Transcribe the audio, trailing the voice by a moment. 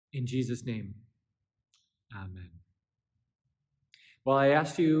In Jesus' name, amen. Well, I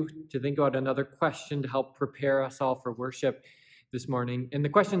asked you to think about another question to help prepare us all for worship this morning. And the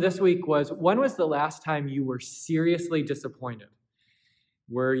question this week was, when was the last time you were seriously disappointed?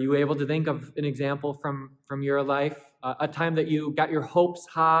 Were you able to think of an example from your life, a time that you got your hopes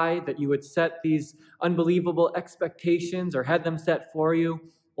high, that you had set these unbelievable expectations or had them set for you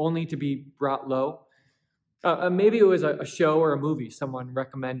only to be brought low? Maybe it was a show or a movie someone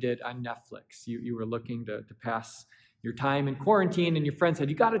recommended on Netflix. You were looking to pass your time in quarantine, and your friend said,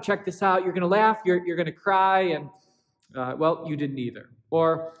 you got to check this out. You're going to laugh, you're going to cry, and well, you didn't either.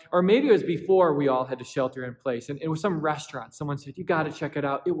 Or maybe it was before we all had to shelter in place, and it was some restaurant. Someone said, you got to check it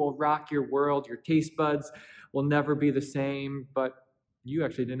out. It will rock your world. Your taste buds will never be the same. But you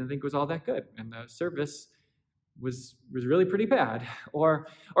actually didn't think it was all that good, and the service was really pretty bad. Or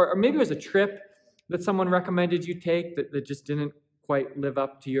maybe it was a trip that someone recommended you take that just didn't quite live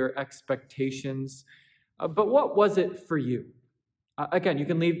up to your expectations. But what was it for you? Again, you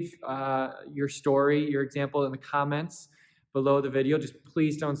can leave your story, your example in the comments below the video. Just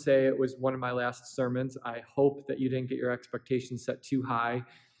please don't say it was one of my last sermons. I hope that you didn't get your expectations set too high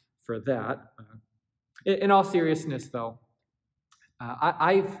for that. In all seriousness, though,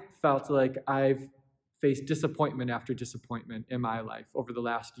 I've felt like I've faced disappointment after disappointment in my life over the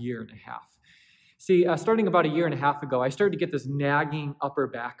last year and a half. See, starting about a year and a half ago, I started to get this nagging upper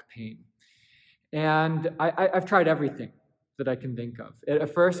back pain. And I've tried everything that I can think of.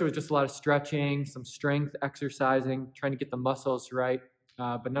 At first, it was just a lot of stretching, some strength exercising, trying to get the muscles right,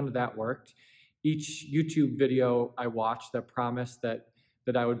 but none of that worked. Each YouTube video I watched that promised that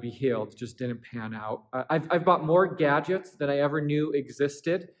I would be healed just didn't pan out. I've bought more gadgets than I ever knew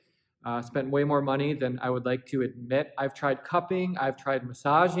existed. Spent way more money than I would like to admit. I've tried cupping, I've tried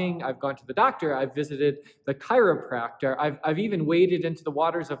massaging, I've gone to the doctor, I've visited the chiropractor, I've even waded into the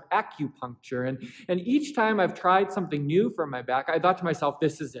waters of acupuncture. And each time I've tried something new for my back, I thought to myself,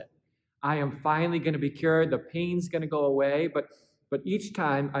 this is it. I am finally going to be cured, the pain's going to go away. But each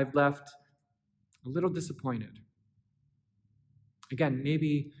time I've left a little disappointed. Again,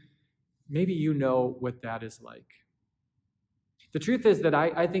 maybe you know what that is like. The truth is that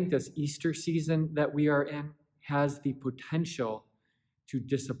I think this Easter season that we are in has the potential to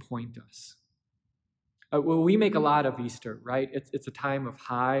disappoint us. Well, we make a lot of Easter, right? It's a time of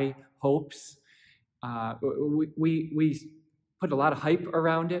high hopes. We put a lot of hype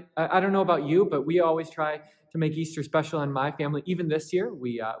around it. I don't know about you, but we always try to make Easter special in my family. Even this year,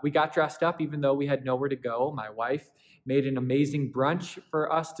 we got dressed up, even though we had nowhere to go. My wife made an amazing brunch for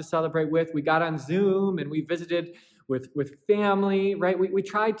us to celebrate with. We got on Zoom and we visited with family, right? We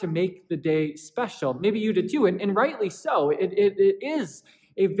tried to make the day special. Maybe you did too, and rightly so. It is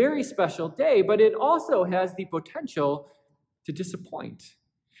a very special day, but it also has the potential to disappoint.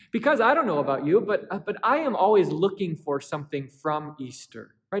 Because I don't know about you, but I am always looking for something from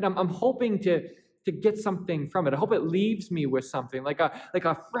Easter, right? I'm hoping to get something from it. I hope it leaves me with something, like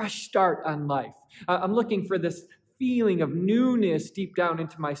a fresh start on life. I'm looking for this feeling of newness deep down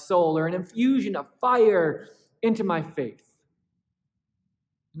into my soul, or an infusion of fire into my faith.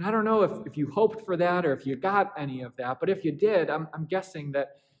 And I don't know if you hoped for that or if you got any of that, but if you did, I'm guessing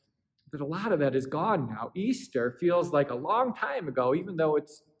that a lot of that is gone now. Easter feels like a long time ago, even though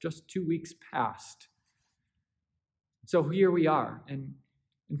it's just 2 weeks past. So here we are, and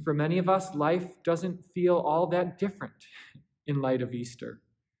for many of us, life doesn't feel all that different in light of Easter.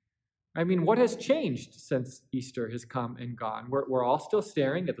 I mean, what has changed since Easter has come and gone? We're all still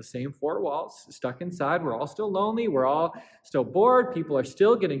staring at the same four walls, stuck inside. We're all still lonely. We're all still bored. People are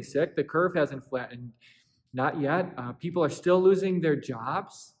still getting sick. The curve hasn't flattened. Not yet. People are still losing their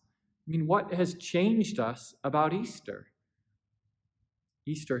jobs. I mean, what has changed us about Easter?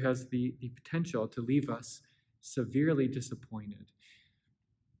 Easter has the potential to leave us severely disappointed.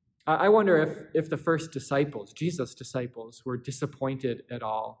 I wonder if the first disciples, Jesus' disciples, were disappointed at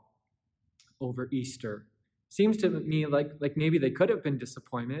all over Easter. Seems to me like maybe they could have been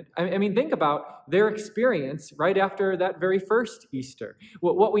disappointed. I mean, think about their experience right after that very first Easter.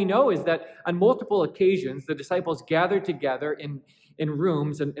 What we know is that on multiple occasions, the disciples gathered together in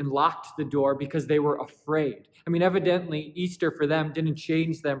rooms and locked the door because they were afraid. I mean, evidently, Easter for them didn't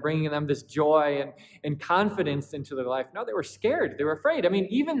change them, bringing them this joy and confidence into their life. No, they were scared. They were afraid. I mean,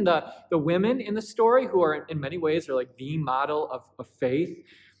 even the women in the story, who are in many ways are like the model of faith,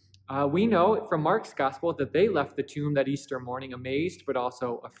 we know from Mark's gospel that they left the tomb that Easter morning amazed, but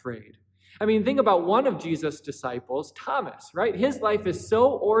also afraid. I mean, think about one of Jesus' disciples, Thomas, right? His life is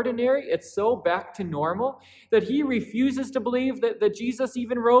so ordinary, it's so back to normal, that he refuses to believe that Jesus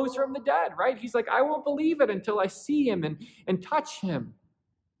even rose from the dead, right? He's like, I won't believe it until I see him and touch him.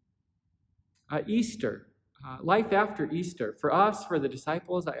 Easter, life after Easter, for us, for the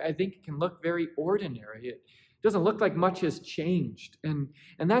disciples, I think it can look very ordinary. It doesn't look like much has changed. And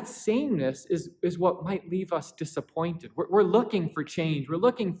that sameness is what might leave us disappointed. We're looking for change. We're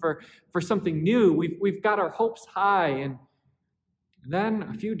looking for something new. We've got our hopes high. And then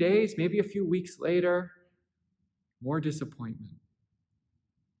a few days, maybe a few weeks later, more disappointment.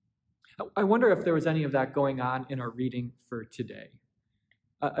 I wonder if there was any of that going on in our reading for today.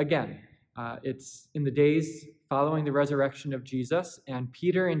 Again, it's in the days following the resurrection of Jesus, and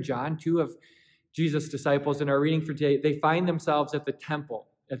Peter and John, two of Jesus' disciples in our reading for today, they find themselves at the temple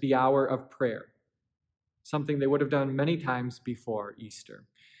at the hour of prayer, something they would have done many times before Easter.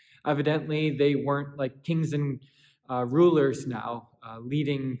 Evidently, they weren't like kings and rulers now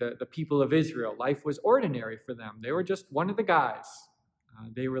leading the people of Israel. Life was ordinary for them. They were just one of the guys.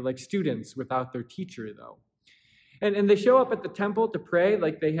 They were like students without their teacher, though. And they show up at the temple to pray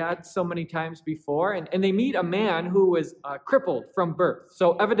like they had so many times before, and they meet a man who was crippled from birth.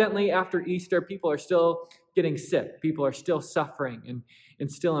 So evidently after Easter, people are still getting sick. People are still suffering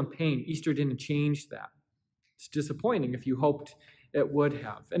and still in pain. Easter didn't change that. It's disappointing if you hoped it would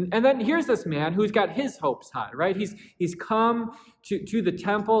have. And then here's this man who's got his hopes high, right? He's come to the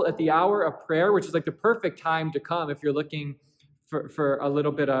temple at the hour of prayer, which is like the perfect time to come if you're looking for a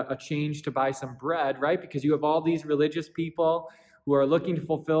little bit of a change to buy some bread, right? Because you have all these religious people who are looking to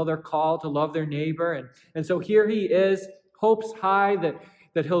fulfill their call to love their neighbor. And so here he is, hopes high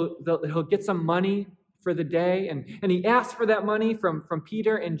that he'll get some money for the day. And he asks for that money from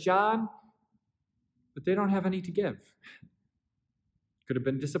Peter and John, but they don't have any to give. Could have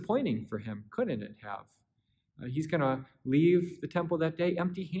been disappointing for him, couldn't it have? He's going to leave the temple that day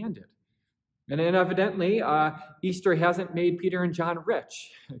empty-handed. And then evidently, Easter hasn't made Peter and John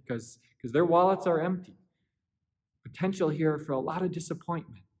rich because their wallets are empty. Potential here for a lot of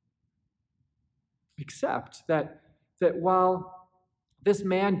disappointment. Except that while this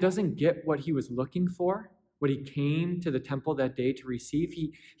man doesn't get what he was looking for, what he came to the temple that day to receive,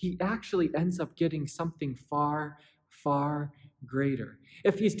 he actually ends up getting something far, far greater.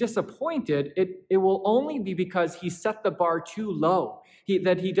 If he's disappointed, it will only be because he set the bar too low,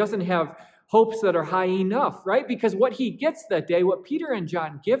 that he doesn't have hopes that are high enough, right? Because what he gets that day, what Peter and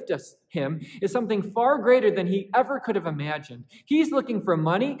John give to him, is something far greater than he ever could have imagined. He's looking for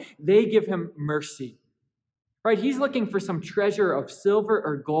money, they give him mercy, right? He's looking for some treasure of silver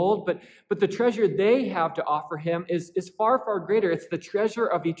or gold, but the treasure they have to offer him is far, far greater. It's the treasure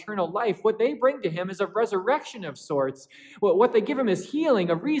of eternal life. What they bring to him is a resurrection of sorts. What they give him is healing,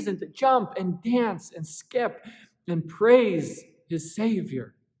 a reason to jump and dance and skip and praise his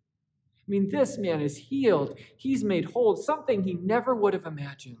Savior. I mean, this man is healed. He's made whole, something he never would have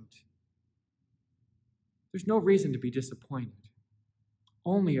imagined. There's no reason to be disappointed,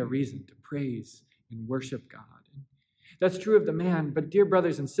 only a reason to praise and worship God. That's true of the man, but dear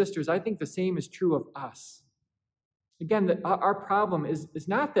brothers and sisters, I think the same is true of us. Again, our problem is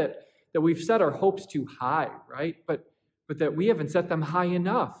not that we've set our hopes too high, right? But that we haven't set them high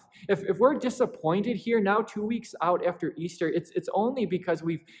enough. If we're disappointed here now, 2 weeks out after Easter, it's only because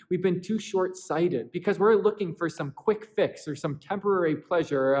we've been too short-sighted, because we're looking for some quick fix or some temporary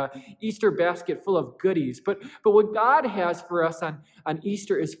pleasure, or an Easter basket full of goodies. But what God has for us on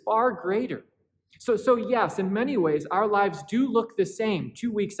Easter is far greater. So yes, in many ways, our lives do look the same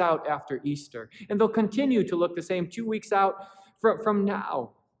 2 weeks out after Easter, and they'll continue to look the same 2 weeks out from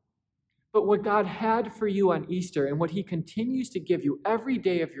now. But what God had for you on Easter and what he continues to give you every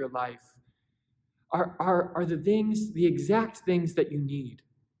day of your life are the things, the exact things that you need.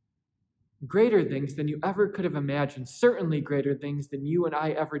 Greater things than you ever could have imagined, certainly greater things than you and I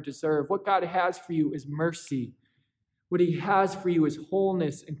ever deserve. What God has for you is mercy. What he has for you is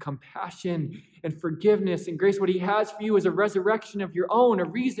wholeness and compassion and forgiveness and grace. What he has for you is a resurrection of your own, a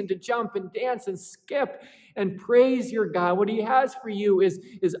reason to jump and dance and skip and praise your God. What he has for you is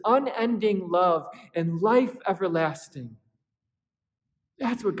unending love and life everlasting.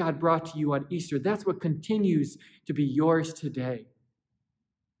 That's what God brought to you on Easter. That's what continues to be yours today.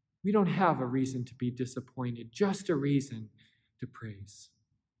 We don't have a reason to be disappointed, just a reason to praise.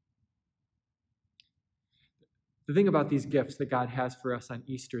 The thing about these gifts that God has for us on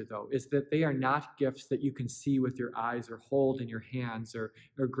Easter, though, is that they are not gifts that you can see with your eyes or hold in your hands or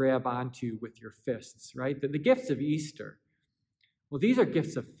grab onto with your fists, right? The gifts of Easter, well, these are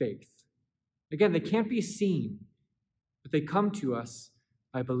gifts of faith. Again, they can't be seen, but they come to us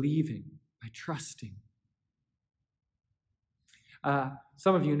by believing, by trusting.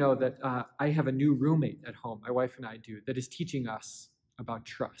 Some of you know that I have a new roommate at home, my wife and I do, that is teaching us about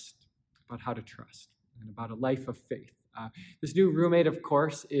trust, about how to trust, and about a life of faith. This new roommate, of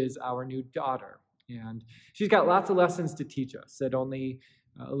course, is our new daughter. And she's got lots of lessons to teach us at only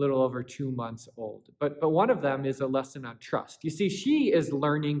a little over 2 months old. But one of them is a lesson on trust. You see, she is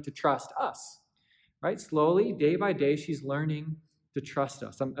learning to trust us, right? Slowly, day by day, she's learning to trust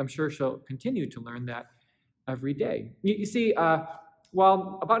us. I'm sure she'll continue to learn that every day. You see,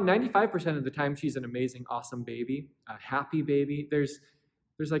 while about 95% of the time she's an amazing, awesome baby, a happy baby, there's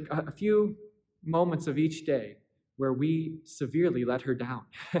like a few moments of each day where we severely let her down,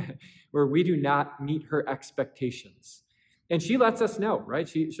 where we do not meet her expectations. And she lets us know, right?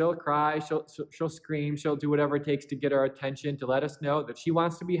 She'll cry, she'll scream, she'll do whatever it takes to get our attention, to let us know that she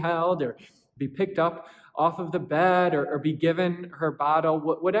wants to be held or be picked up off of the bed or be given her bottle,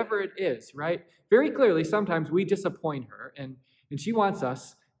 whatever it is, right? Very clearly, sometimes we disappoint her, and she wants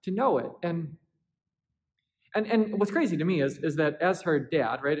us to know it. And what's crazy to me is that as her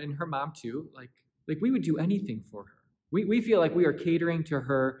dad, right, and her mom too, like we would do anything for her. We feel like we are catering to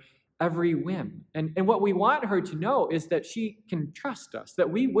her every whim. And what we want her to know is that she can trust us, that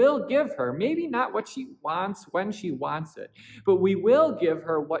we will give her, maybe not what she wants when she wants it, but we will give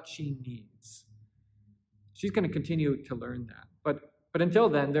her what she needs. She's going to continue to learn that. But until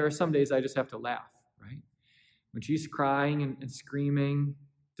then, there are some days I just have to laugh, right? When she's crying and screaming,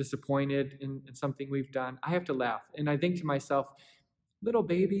 disappointed in something we've done, I have to laugh. And I think to myself, little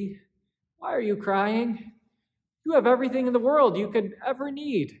baby, why are you crying? You have everything in the world you could ever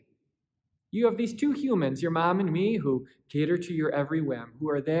need. You have these two humans, your mom and me, who cater to your every whim, who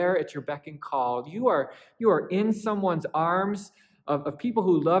are there at your beck and call. You are in someone's arms of people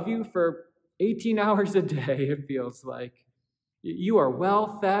who love you for 18 hours a day, it feels like. You are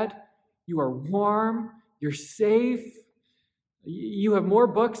well fed. You are warm. You're safe. You have more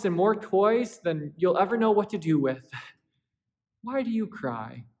books and more toys than you'll ever know what to do with. Why do you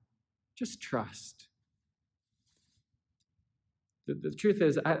cry? Just trust. The truth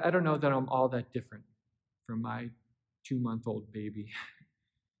is, I don't know that I'm all that different from my 2-month-old baby.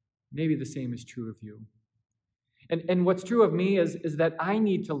 Maybe the same is true of you. And what's true of me is that I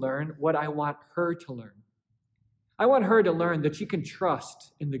need to learn what I want her to learn. I want her to learn that she can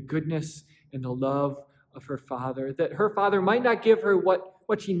trust in the goodness and the love of her father, that her father might not give her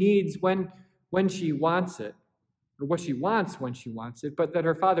what she needs when she wants it, or what she wants when she wants it, but that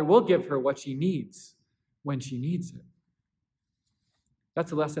her father will give her what she needs when she needs it.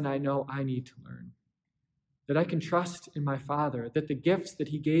 That's a lesson I know I need to learn. That I can trust in my Father, that the gifts that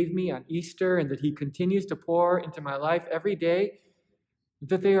He gave me on Easter and that He continues to pour into my life every day,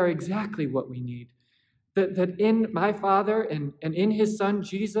 that they are exactly what we need. That in my Father and in His Son,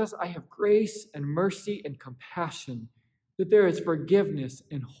 Jesus, I have grace and mercy and compassion. That there is forgiveness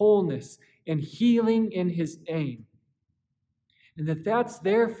and wholeness and healing in His name. And that's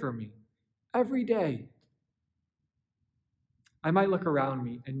there for me every day. I might look around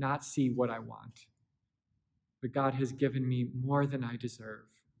me and not see what I want, but God has given me more than I deserve.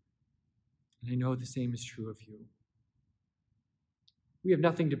 And I know the same is true of you. We have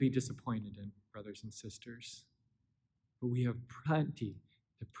nothing to be disappointed in, brothers and sisters, but we have plenty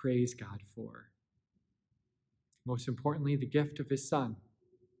to praise God for. Most importantly, the gift of His Son,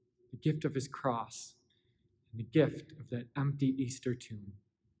 the gift of His cross, and the gift of that empty Easter tomb.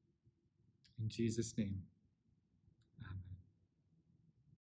 In Jesus' name.